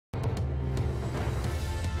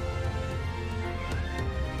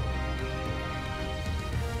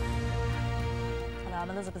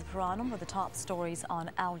Elizabeth Puranam with the top stories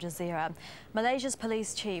on Al Jazeera. Malaysia's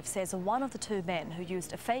police chief says one of the two men who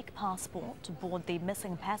used a fake passport to board the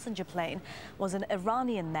missing passenger plane was an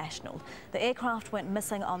Iranian national. The aircraft went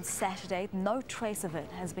missing on Saturday. No trace of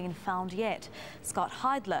it has been found yet. Scott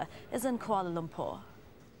Heidler is in Kuala Lumpur.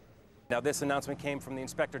 Now, this announcement came from the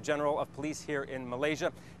Inspector General of Police here in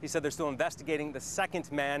Malaysia. He said they're still investigating the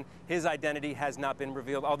second man. His identity has not been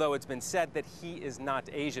revealed, although it's been said that he is not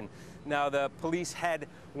Asian. Now, the police head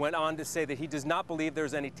went on to say that he does not believe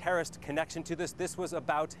there's any terrorist connection to this. This was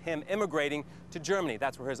about him immigrating to Germany.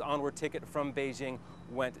 That's where his onward ticket from Beijing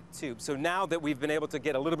went to. So now that we've been able to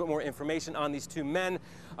get a little bit more information on these two men,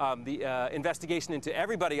 the investigation into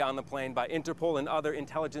everybody on the plane by Interpol and other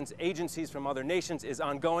intelligence agencies from other nations is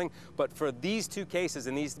ongoing. But for these two cases,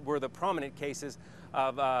 and these were the prominent cases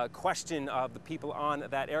of question of the people on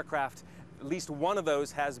that aircraft, at least one of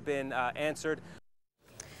those has been answered.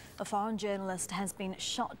 A foreign journalist has been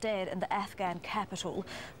shot dead in the Afghan capital.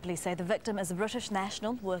 Police say the victim is a British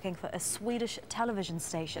national working for a Swedish television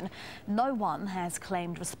station. No one has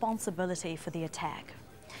claimed responsibility for the attack.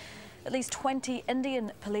 At least 20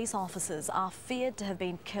 Indian police officers are feared to have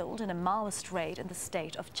been killed in a Maoist raid in the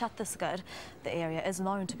state of Chhattisgarh. The area is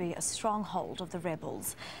known to be a stronghold of the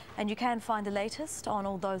rebels. And you can find the latest on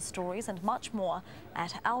all those stories and much more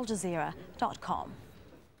at aljazeera.com.